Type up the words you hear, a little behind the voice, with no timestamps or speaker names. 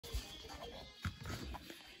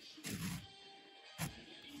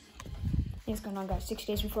Hey, what's going on, guys? 6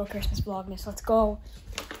 days before Christmas Vlogmas. Let's go.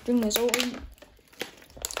 Bring this over.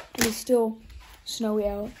 It is still snowy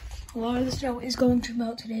out. A lot of the snow is going to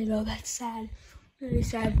melt today, though. That's sad. Really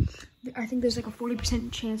sad. I think there's like a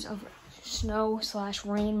 40% chance of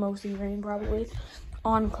snow/rain, mostly rain probably,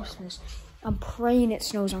 on Christmas. I'm praying it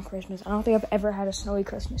snows on Christmas. I don't think I've ever had a snowy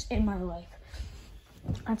Christmas in my life.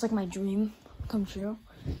 That's like my dream come true.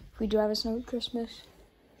 If we do have a snowy Christmas,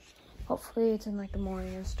 hopefully it's in like the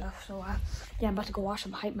morning and stuff. So yeah, I'm about to go watch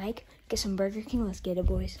some Hype Mike, get some Burger King. Let's get it,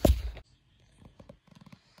 boys.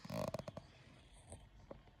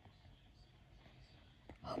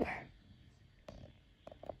 Over.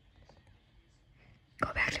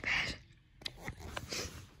 Go back to bed.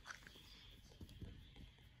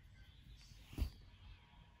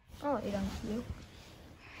 I'll lay down with you.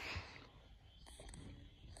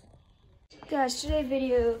 Guys, today's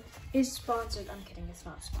video is sponsored. I'm kidding, it's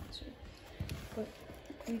not sponsored. But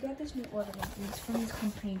we got this new ornament. It's from this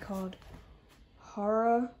company called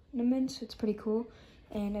Ornaments. It's pretty cool.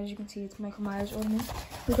 And as you can see, it's Michael Myers ornament.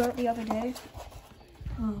 We got it the other day.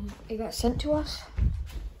 It got sent to us.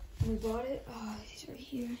 We bought it. Oh, he's right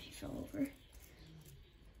here. He fell over.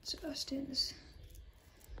 It's Austin's.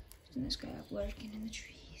 And this guy up lurking in the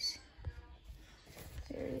trees.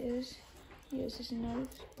 There he is. He has his knife,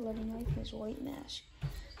 bloody knife, and his white mask.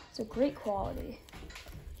 It's a great quality.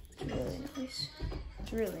 It's really nice.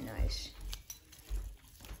 It's really nice.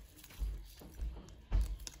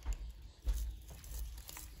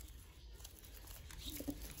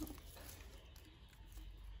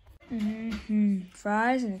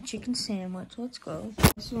 Fries and a chicken sandwich. Let's go.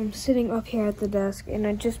 So I'm sitting up here at the desk, and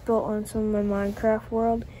I just built on some of my Minecraft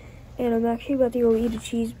world, and I'm actually about to go eat a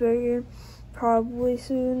cheeseburger probably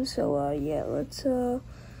soon. So yeah, let's throw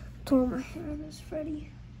my hair on this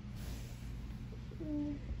Freddy.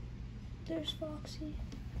 There's Foxy.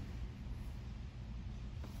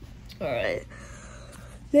 All right,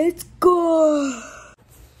 let's go.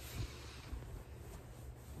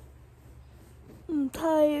 I'm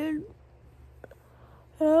tired.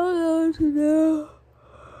 I don't know what to do.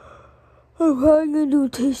 I'm probably gonna do a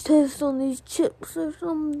taste test on these chips or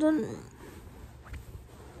something.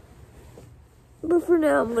 But for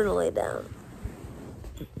now, I'm gonna lay down.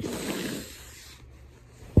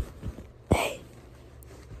 Hey.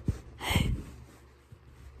 Hey.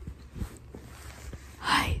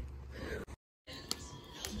 Hi.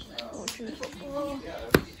 Watching football.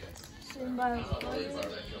 Sitting by the fire.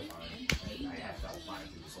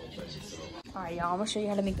 Alright, y'all, I'm gonna show you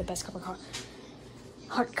how to make the best cup of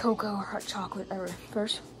hot cocoa or hot chocolate ever.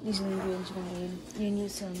 First, these are the ingredients you're gonna need. You're gonna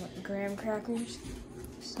need some graham crackers,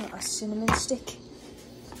 a cinnamon stick,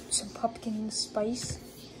 some pumpkin spice,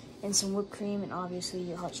 and some whipped cream, and obviously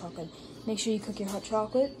your hot chocolate. Make sure you cook your hot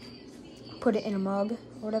chocolate, put it in a mug,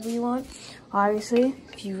 whatever you want. Obviously,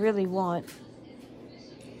 if you really want,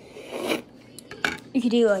 you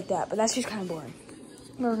could do it like that, but that's just kind of boring.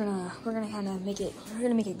 We're gonna kind of make it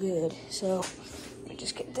good. So let me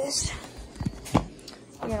just get this.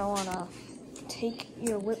 You're gonna wanna take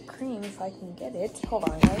your whipped cream, if I can get it. Hold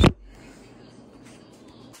on, guys.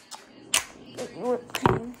 Get your whipped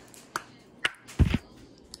cream,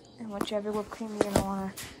 and once you have your whipped cream, you're gonna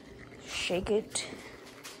wanna shake it.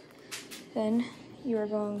 Then you are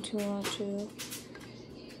going to want to.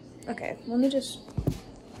 Okay, let me just.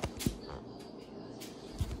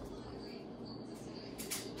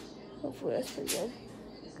 Hopefully that's pretty good.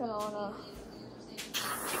 Gonna wanna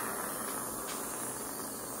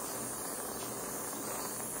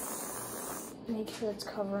make sure it's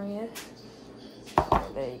covering it.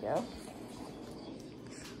 There you go.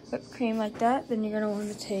 Whipped cream like that. Then you're gonna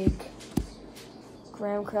want to take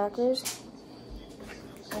graham crackers.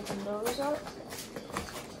 Open those up.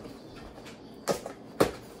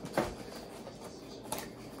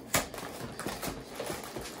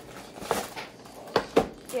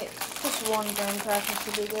 One graham cracker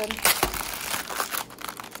should be good.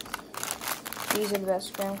 These are the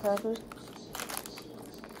best graham crackers.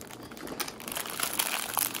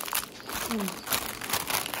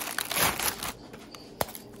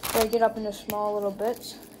 Break it up into small little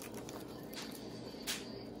bits.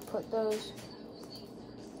 Put those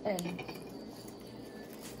in.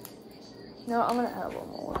 No, I'm gonna add a little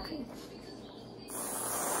more whipped cream.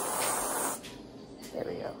 There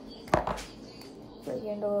we go. Break it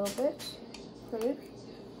into little bits. Put it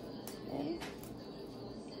in.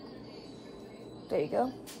 There you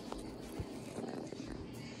go.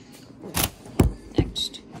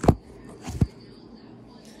 Next,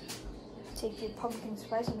 take your pumpkin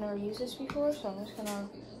spice. I've never used this before, so I'm just gonna.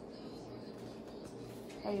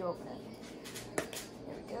 How do you open it?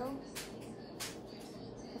 There we go.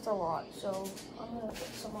 It's a lot, so I'm gonna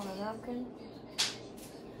put some on a napkin.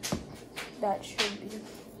 That should be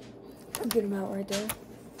a good amount right there.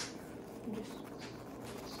 Just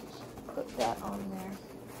put that on there.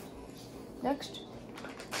 Next,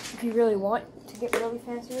 if you really want to get really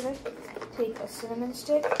fancy with it, take a cinnamon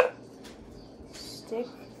stick, stick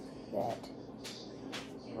that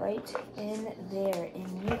right in there,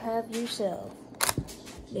 and you have yourself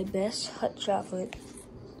the best hot chocolate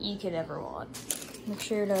you could ever want. Make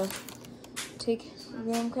sure to take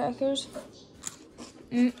graham crackers.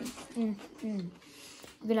 You can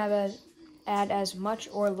add as much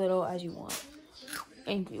or little as you want.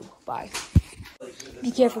 Thank you. Bye.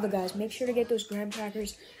 Be careful, guys. Make sure to get those graham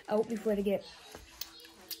crackers out before they get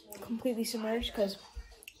completely submerged, because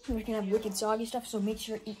we're gonna have wicked soggy stuff. So make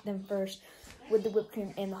sure to eat them first with the whipped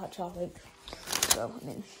cream and the hot chocolate. So I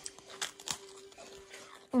mean,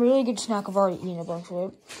 a really good snack. I've already eaten a bunch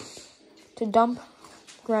of it. To dump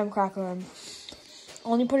graham cracker in,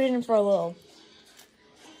 only put it in for a little.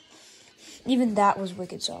 Even that was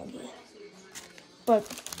wicked soggy. But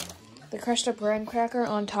the crushed up graham cracker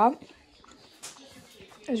on top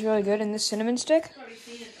is really good, and this cinnamon stick,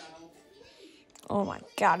 oh my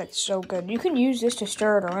god, it's so good. You can use this to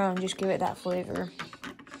stir it around, just give it that flavor.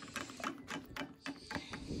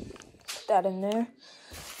 Put that in there.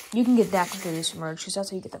 You can get that completely submerged, because that's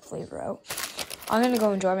how you get the flavor out. I'm gonna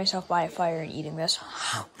go enjoy myself by a fire and eating this.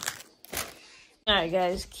 Alright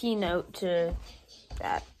guys, keynote to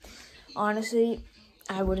that. Honestly,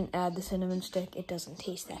 I wouldn't add the cinnamon stick. It doesn't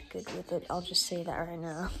taste that good with it. I'll just say that right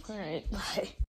now. Alright, bye.